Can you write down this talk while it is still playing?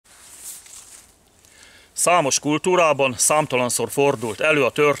Számos kultúrában számtalanszor fordult elő a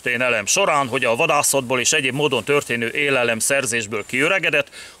történelem során, hogy a vadászatból és egyéb módon történő élelemszerzésből kiöregedett,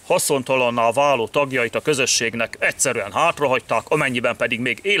 haszontalanná váló tagjait a közösségnek egyszerűen hátrahagyták, amennyiben pedig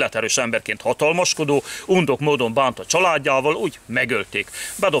még életerős emberként hatalmaskodó, undok módon bánt a családjával, úgy megölték.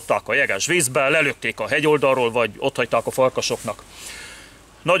 Bedobták a jeges vízbe, lelökték a hegyoldalról, vagy otthagyták a farkasoknak.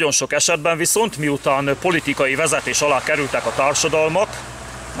 Nagyon sok esetben viszont, miután politikai vezetés alá kerültek a társadalmak,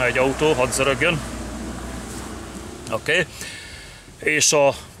 egy autó, hadd zörögjön, és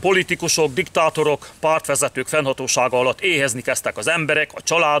a politikusok, diktátorok, pártvezetők fennhatósága alatt éhezni kezdtek az emberek, a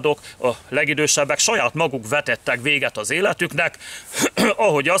családok, a legidősebbek saját maguk vetettek véget az életüknek,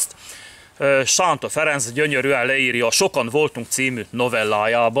 ahogy azt Sánta Ferenc gyönyörűen leírja a Sokan voltunk című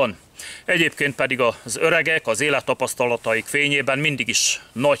novellájában. Egyébként pedig az öregek az élettapasztalataik fényében mindig is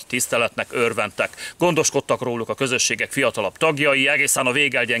nagy tiszteletnek örventek. Gondoskodtak róluk a közösségek fiatalabb tagjai, egészen a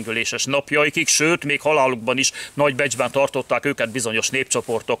végelgyengüléses napjaikig, sőt, még halálukban is nagy becsben tartották őket bizonyos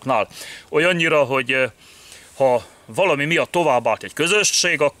népcsoportoknál. Olyannyira, hogy ha valami miatt továbbált egy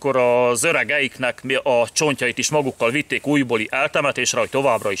közösség, akkor az öregeiknek a csontjait is magukkal vitték újbóli eltemetésre, hogy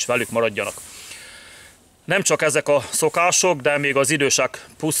továbbra is velük maradjanak. Nem csak ezek a szokások, de még az idősek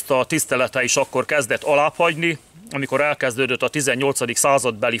puszta tisztelete is akkor kezdett alábbhagyni, amikor elkezdődött a 18.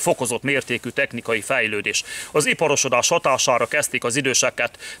 századbeli fokozott mértékű technikai fejlődés. Az iparosodás hatására kezdték az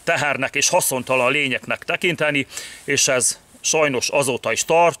időseket tehernek és haszontalan lényeknek tekinteni, és ez sajnos azóta is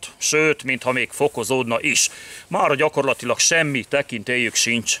tart, sőt, mintha még fokozódna is. Mára gyakorlatilag semmi tekintélyük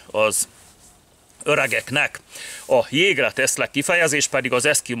sincs az öregeknek. A Jégre teszlek kifejezés pedig az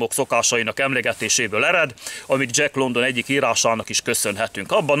eszkimók szokásainak emlegetéséből ered, amit Jack London egyik írásának is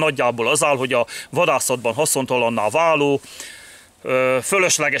köszönhetünk. Abban nagyjából az áll, hogy a vadászatban haszontalanná váló,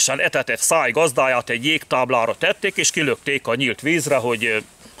 fölöslegesen etetett száj gazdáját egy jégtáblára tették, és kilökték a nyílt vízre, hogy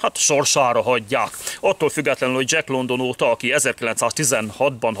sorsára hagyják. Attól függetlenül, hogy Jack London óta, aki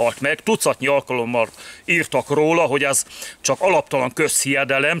 1916-ban halt meg, tucatnyi alkalommal írtak róla, hogy ez csak alaptalan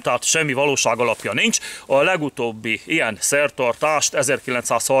közhiedelem, tehát semmi valóság alapja nincs. A legutóbbi ilyen szertartást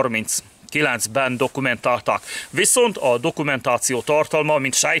 1939-ben dokumentálták. Viszont a dokumentáció tartalma,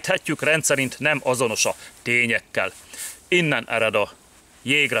 mint sejthetjük, rendszerint nem azonos a tényekkel. Innen ered a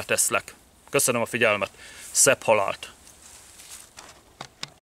Jégre teszlek. Köszönöm a figyelmet. Szebb halált!